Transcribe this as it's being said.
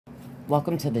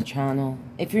welcome to the channel.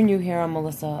 If you're new here, I'm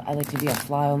Melissa. I like to be a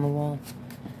fly on the wall.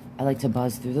 I like to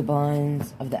buzz through the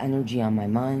blinds of the energy on my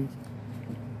mind.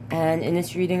 And in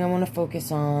this reading, I want to focus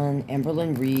on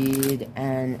Amberlynn, Reid,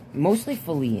 and mostly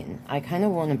Feline. I kind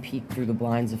of want to peek through the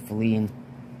blinds of Feline,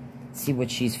 see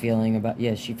what she's feeling about.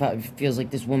 Yeah, she feels like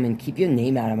this woman, keep your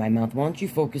name out of my mouth. Why don't you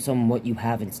focus on what you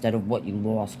have instead of what you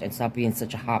lost and stop being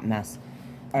such a hot mess?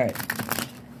 Alright.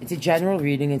 It's a general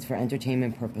reading, it's for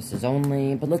entertainment purposes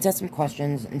only, but let's ask some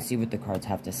questions and see what the cards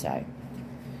have to say.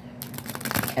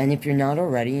 And if you're not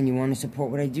already and you want to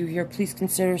support what I do here, please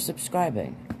consider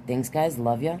subscribing. Thanks, guys.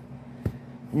 Love ya.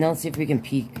 Now let's see if we can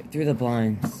peek through the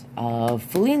blinds of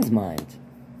Feline's mind.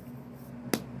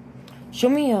 Show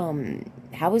me,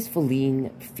 how is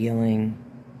Feline feeling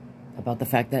about the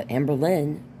fact that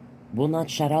Amberlynn will not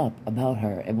shut up about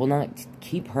her? It will not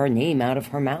keep her name out of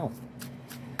her mouth.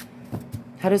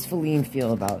 How does Feline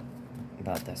feel about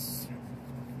this?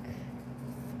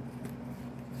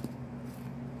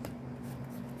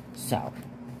 So,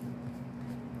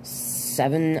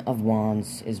 7 of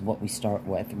Wands is what we start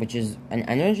with, which is an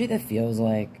energy that feels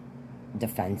like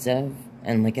defensive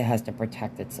and like it has to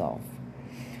protect itself.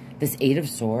 This 8 of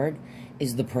Swords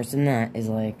is the person that is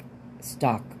like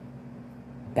stuck,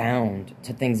 bound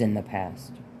to things in the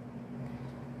past.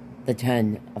 The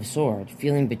 10 of Swords,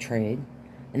 feeling betrayed.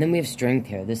 And then we have strength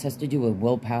here. This has to do with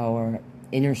willpower,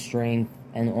 inner strength,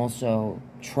 and also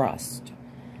trust.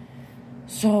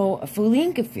 So,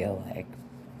 Feline could feel like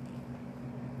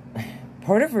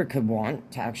part of her could want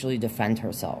to actually defend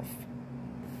herself.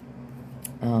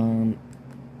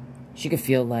 She could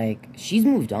feel like she's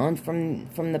moved on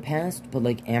from the past, but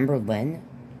like Amberlynn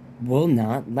will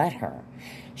not let her.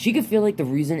 She could feel like the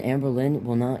reason Amberlynn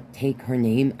will not take her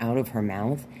name out of her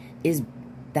mouth is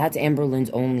that's Amberlynn's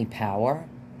only power.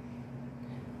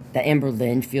 That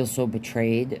Amberlynn feels so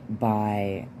betrayed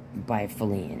by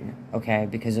Feline, okay,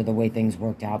 because of the way things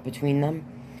worked out between them.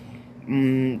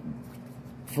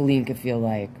 Feline could feel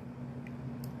like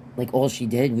all she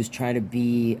did was try to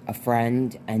be a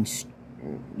friend and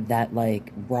that,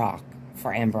 like, rock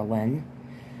for Amberlynn,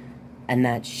 and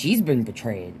that she's been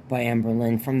betrayed by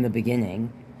Amberlynn from the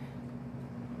beginning.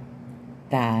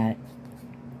 That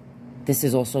this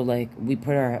is also like, we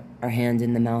put our hand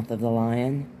in the mouth of the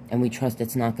lion, and we trust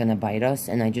it's not going to bite us.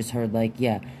 And I just heard, like,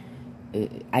 yeah,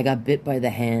 I got bit by the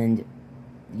hand,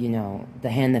 you know, the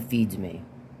hand that feeds me.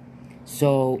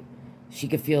 So, she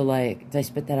could feel like, did I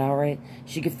spit that out right?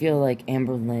 She could feel like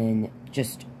Amberlynn,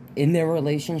 just in their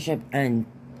relationship and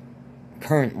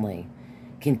currently,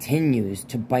 continues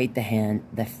to bite the hand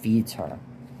that feeds her.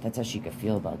 That's how she could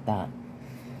feel about that.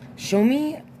 Show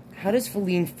me, how does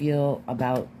Feline feel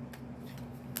about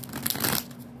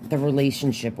the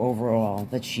relationship overall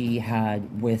that she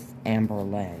had with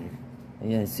Amberlynn?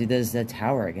 Yeah, see, there's the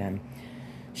Tower again.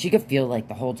 She could feel like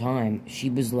the whole time she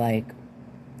was like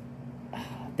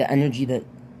the energy that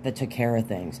took care of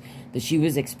things. That she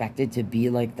was expected to be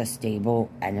like the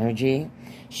stable energy.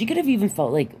 She could have even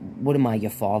felt like, what am I, your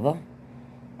father?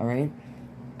 Alright?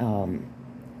 And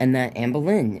that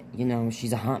Amberlynn, you know,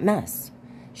 she's a hot mess.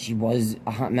 She was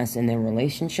a hot mess in their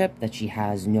relationship, that she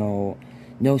has no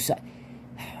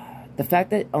the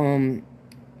fact that,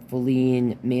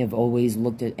 Feline may have always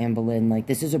looked at Amberlynn like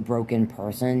this is a broken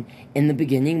person. In the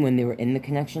beginning, when they were in the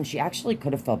connection, she actually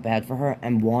could have felt bad for her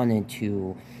and wanted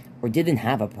to, or didn't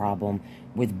have a problem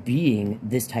with being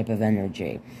this type of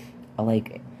energy.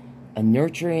 Like a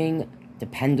nurturing,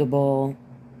 dependable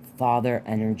father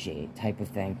energy type of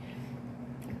thing.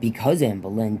 Because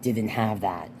Amberlynn didn't have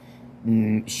that,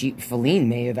 Feline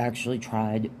may have actually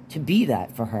tried to be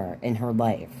that for her in her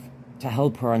life, to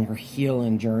help her on her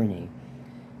healing journey,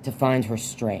 to find her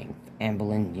strength,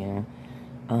 Amberlynn, you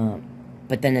know.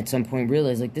 But then at some point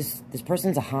realized, like, this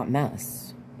person's a hot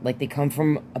mess. Like, they come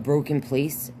from a broken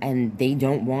place, and they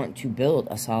don't want to build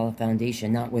a solid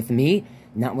foundation. Not with me,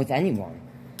 not with anyone.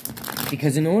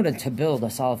 Because in order to build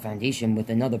a solid foundation with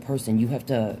another person, you have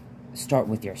to start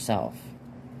with yourself.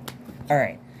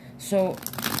 Alright, so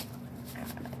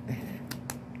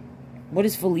what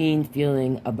is Feline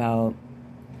feeling about,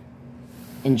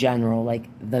 in general, like,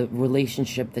 the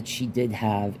relationship that she did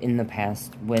have in the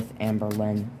past with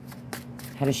Amberlynn?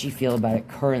 How does she feel about it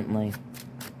currently?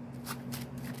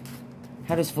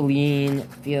 How does Feline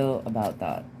feel about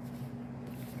that?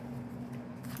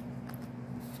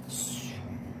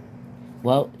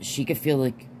 Well, she could feel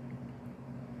like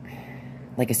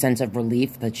a sense of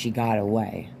relief that she got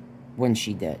away when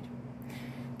she did.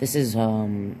 This is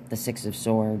the 6 of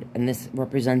Swords, and this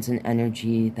represents an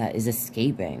energy that is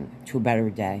escaping to a better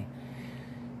day.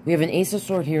 We have an Ace of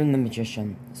Swords here in the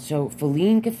Magician. So,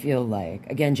 Feline could feel like,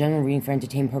 again, general reading for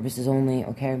entertainment purposes only,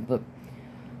 okay? But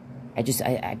I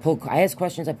ask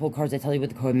questions, I pull cards, I tell you what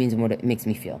the card means and what it makes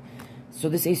me feel. So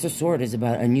this Ace of Swords is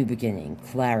about a new beginning,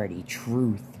 clarity,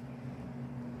 truth.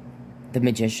 The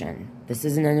Magician. This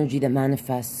is an energy that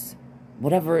manifests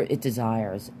whatever it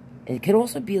desires. It could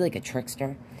also be like a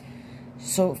trickster.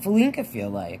 So Feline could feel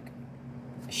like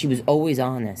she was always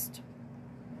honest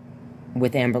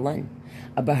with Amberlynn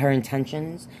about her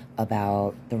intentions,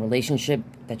 about the relationship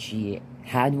that she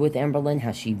had with Amberlynn,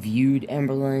 how she viewed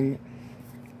Amberlynn,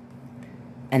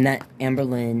 and that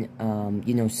Amberlynn,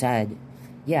 you know, said,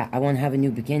 yeah, I want to have a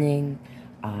new beginning,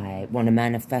 I want to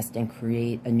manifest and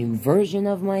create a new version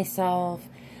of myself.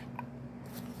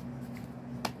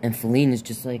 And Feline is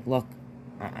just like, look,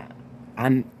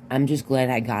 I'm just glad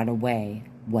I got away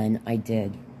when I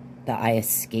did, that I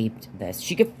escaped this.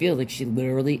 She could feel like she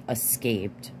literally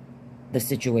escaped the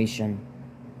situation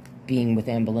being with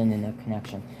Amberlynn and their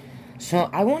connection. So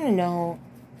I want to know,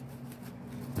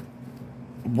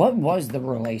 what was the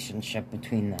relationship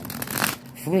between them?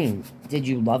 Feline, did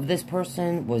you love this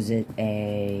person? Was it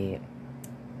a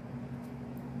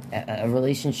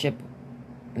relationship?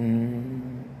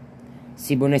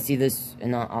 See, when I see this,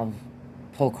 and I'll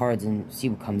pull cards and see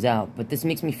what comes out, but this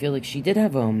makes me feel like she did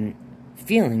have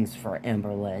feelings for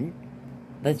Amberlynn,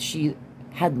 that she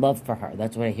had love for her.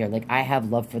 That's what I hear. Like, I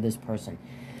have love for this person.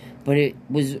 But it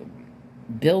was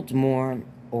built more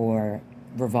or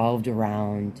revolved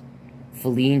around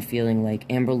Feline feeling like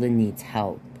Amberlynn needs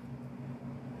help.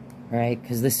 Right?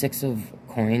 Because the Six of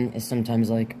Coin is sometimes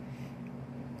like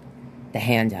the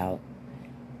handout.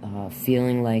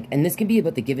 Feeling like, and this can be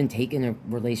about the give and take in a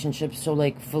relationship. So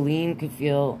like Feline could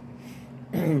feel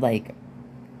like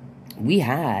we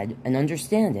had an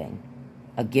understanding,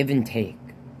 a give and take.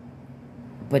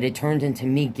 But it turned into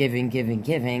me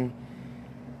giving,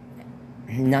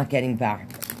 not getting back.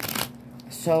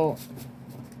 So,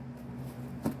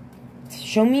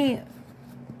 show me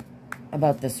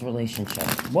about this relationship.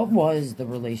 What was the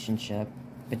relationship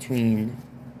between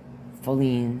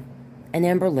Feline and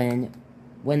Amberlynn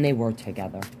when they were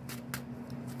together?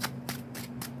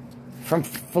 From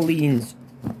Feline's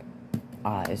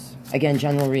eyes. Again,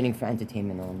 general reading for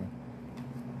entertainment only.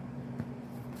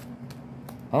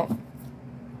 Oh.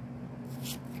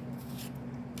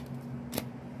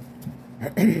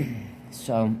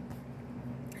 So,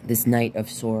 this Knight of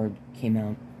Sword came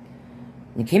out.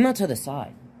 And it came out to the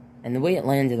side. And the way it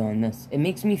landed on this, it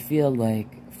makes me feel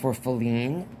like, for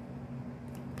Feline,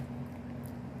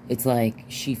 it's like,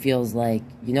 she feels like,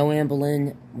 you know,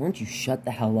 Amberlynn, why don't you shut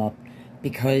the hell up?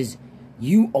 Because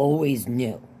you always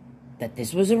knew that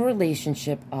this was a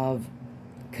relationship of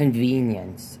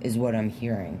convenience, is what I'm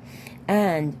hearing.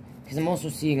 And, because I'm also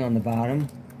seeing on the bottom,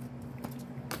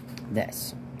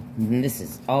 this. And this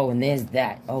is, oh, and there's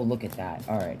that. Oh, look at that.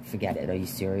 Alright, forget it. Are you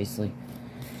seriously?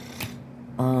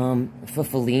 For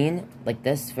Feline, like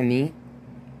this, for me,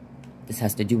 this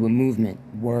has to do with movement,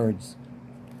 words,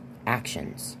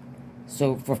 actions.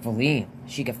 So for Feline,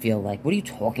 she could feel like, what are you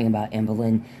talking about,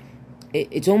 Amberlynn?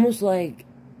 It's almost like,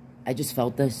 I just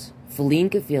felt this. Feline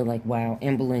could feel like, wow,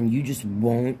 Amberlynn, you just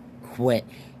won't quit.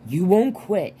 You won't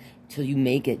quit till you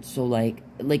make it. So like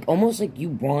almost like you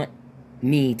want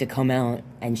me to come out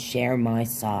and share my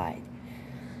side.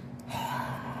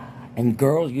 And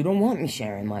girls, you don't want me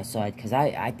sharing my side, because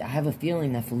I have a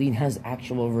feeling that Feline has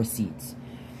actual receipts.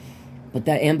 But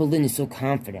that Amberlynn is so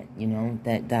confident, you know,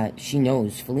 that she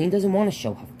knows. Feline doesn't want to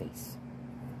show her face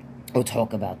or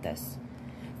talk about this.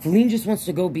 Feline just wants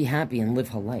to go be happy and live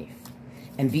her life.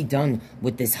 And be done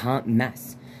with this hot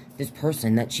mess. This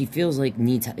person that she feels like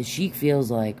she feels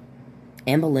like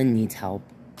Amberlynn needs help.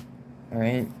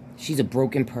 Alright? She's a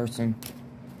broken person.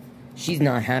 She's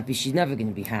not happy. She's never going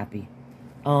to be happy.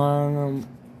 Feline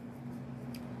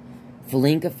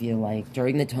could feel like,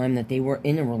 during the time that they were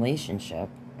in a relationship,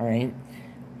 alright,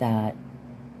 that,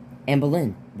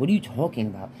 Amberlynn, what are you talking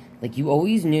about? Like, you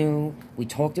always knew, we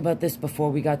talked about this before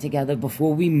we got together,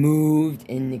 before we moved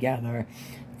in together,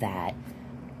 that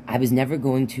I was never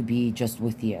going to be just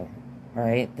with you,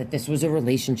 alright? That this was a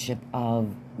relationship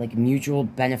of, like, mutual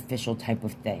beneficial type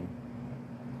of thing.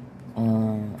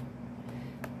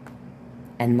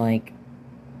 And, like,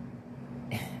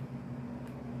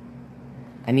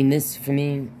 I mean, this, for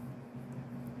me,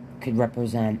 could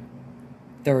represent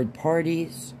third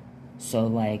parties. So,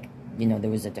 like, you know, there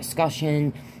was a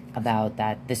discussion about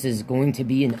that this is going to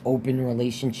be an open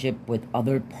relationship with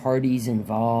other parties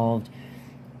involved.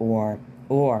 Or,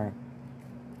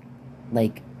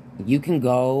 like, you can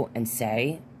go and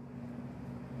say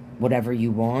whatever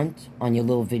you want on your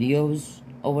little videos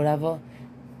or whatever.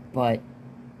 But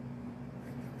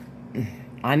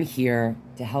I'm here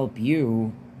to help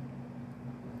you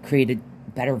create a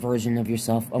better version of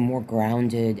yourself, a more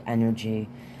grounded energy.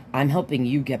 I'm helping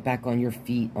you get back on your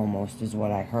feet, almost, is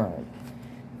what I heard.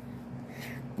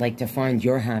 Like, to find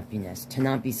your happiness, to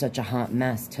not be such a hot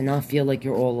mess, to not feel like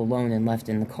you're all alone and left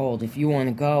in the cold. If you want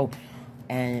to go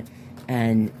and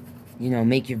you know,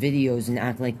 make your videos and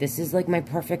act like this is like my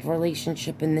perfect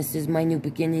relationship and this is my new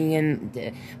beginning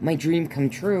and my dream come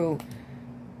true,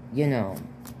 you know,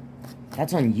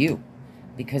 that's on you.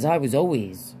 Because I was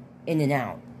always in and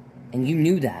out, and you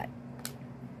knew that.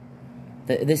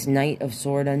 This Knight of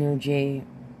Sword energy,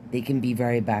 they can be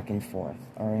very back and forth,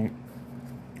 alright?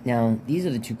 Now, these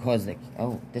are the two cards that...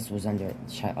 Oh, this was under...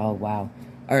 Oh, wow.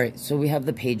 Alright, so we have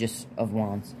the Page of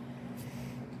Wands.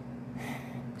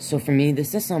 So for me,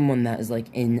 this is someone that is, like,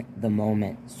 in the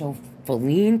moment. So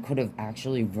Feline could have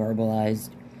actually verbalized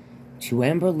to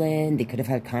Amberlynn. They could have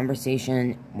had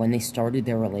conversation when they started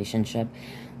their relationship,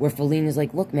 where Feline is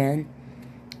like, look, man,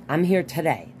 I'm here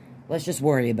today. Let's just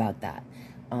worry about that.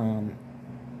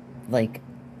 Like,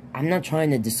 I'm not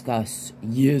trying to discuss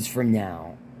years from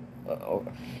now.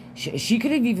 She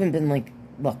could have even been like,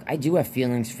 look, I do have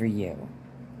feelings for you.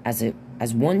 As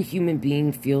one human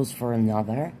being feels for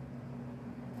another.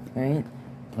 Right?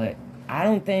 But I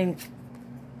don't think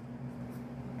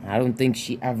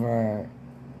she ever,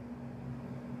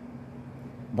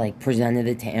 like, presented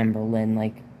it to Amberlynn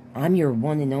like, I'm your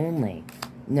one and only.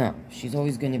 No, she's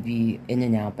always going to be in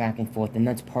and out, back and forth, and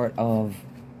that's part of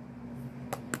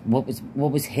what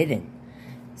was hidden.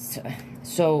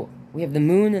 So we have the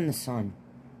moon and the sun.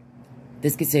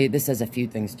 This says a few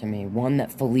things to me. One,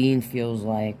 that Feline feels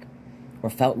like, or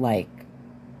felt like,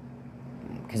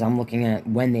 because I'm looking at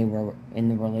when they were in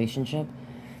the relationship,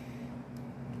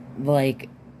 like,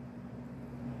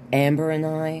 Amber and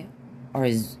I are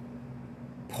as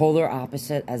polar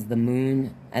opposite as the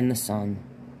moon and the sun,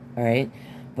 alright?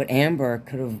 But Amber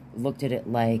could have looked at it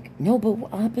like, no, but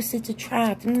opposites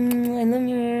attract.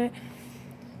 This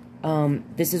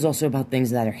is also about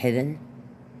things that are hidden.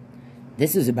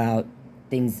 This is about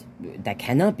things that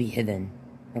cannot be hidden,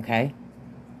 okay?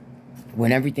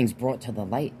 When everything's brought to the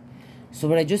light. So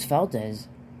what I just felt is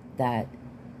that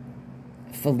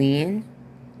Feline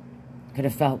could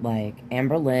have felt like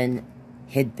Amberlynn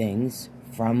hid things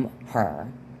from her,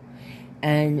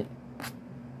 and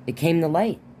it came to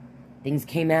light. Things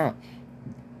came out.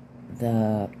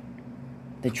 The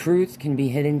truth can be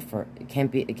hidden for, it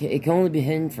can only be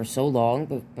hidden for so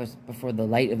long before the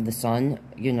light of the sun,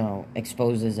 you know,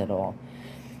 exposes it all.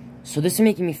 So this is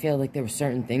making me feel like there were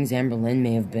certain things Amberlynn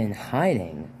may have been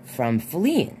hiding from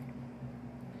Feline.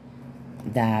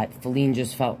 That Feline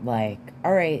just felt like,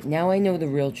 alright, now I know the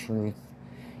real truth.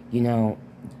 You know,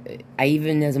 I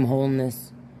even, as I'm holding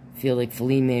this, feel like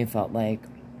Feline may have felt like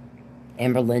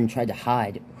Amberlynn tried to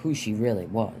hide who she really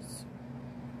was.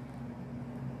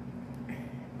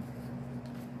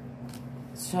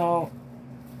 So,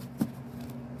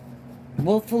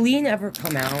 will Feline ever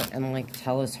come out and, like,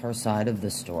 tell us her side of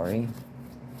the story?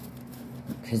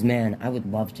 Because, man, I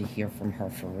would love to hear from her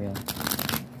for real.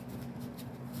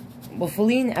 Will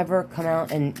Feline ever come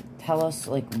out and tell us,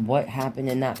 like, what happened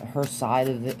in that, her side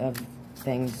of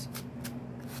things?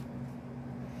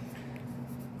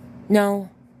 No.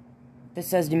 This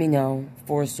says to me no.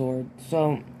 Four of Swords.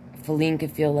 So, Feline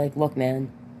could feel like, look,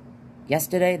 man,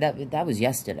 yesterday, that was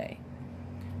yesterday.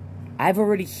 I've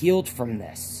already healed from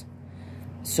this.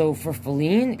 So, for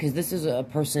Feline, because this is a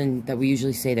person that we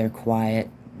usually say they're quiet,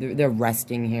 they're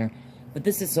resting here, but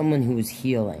this is someone who is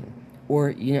healing.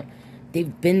 Or, you know,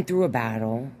 they've been through a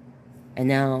battle, and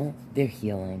now they're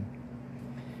healing.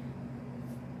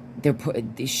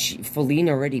 Feline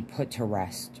already put to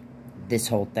rest this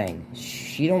whole thing.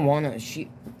 She don't want to,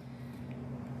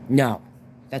 no.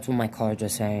 That's what my cards are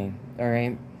saying,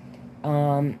 alright?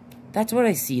 That's what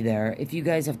I see there. If you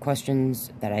guys have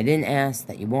questions that I didn't ask,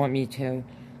 that you want me to,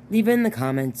 leave it in the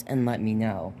comments and let me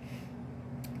know.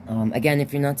 Again,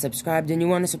 if you're not subscribed and you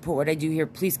want to support what I do here,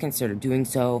 please consider doing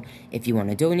so. If you want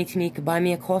to donate to me, you could buy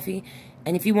me a coffee.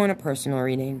 And if you want a personal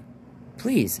reading,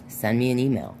 please send me an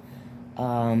email.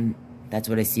 That's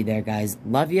what I see there, guys.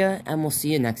 Love ya, and we'll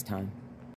see you next time.